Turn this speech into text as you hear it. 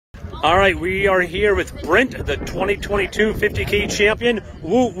All right, we are here with Brint, the 2022 50K champion.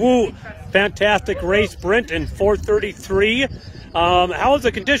 Woo woo! Fantastic race, Brint, in 4:33. How was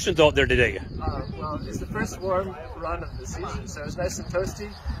the conditions out there today? Well, it's the first warm run of the season, so it was nice and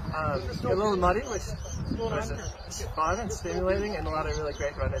toasty. A little muddy, which was fun and stimulating, and a lot of really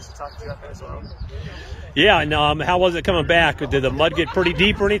great runners to talk to out there as well. Yeah, and how was it coming back? Did the mud get pretty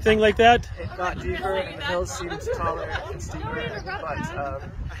deep or anything like that? It got deeper, and the hills seemed taller and steeper, but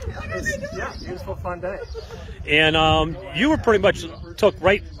it's a beautiful, fun day. And you were pretty much took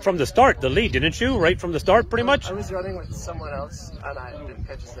right from the start the lead, didn't you? Right from the start, pretty much? I was running with someone else, and I didn't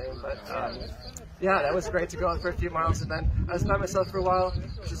catch his name, but yeah, that was great to go out for a few miles, and then I was by myself for a while,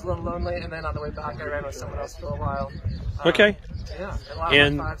 which was a little lonely, and then on the way back I ran with someone else for a while. Okay. Yeah, a lot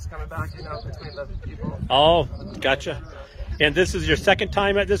of fives coming back, between the people. Oh, gotcha. And this is your second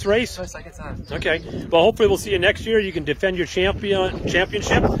time at this race? My second time. Okay. Well, hopefully we'll see you next year. You can defend your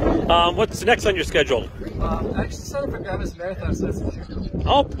championship. What's next on your schedule? I actually signed up for Grandma's Marathon, so that's for sure.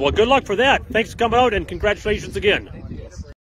 Oh, well, good luck for that. Thanks for coming out, and congratulations again.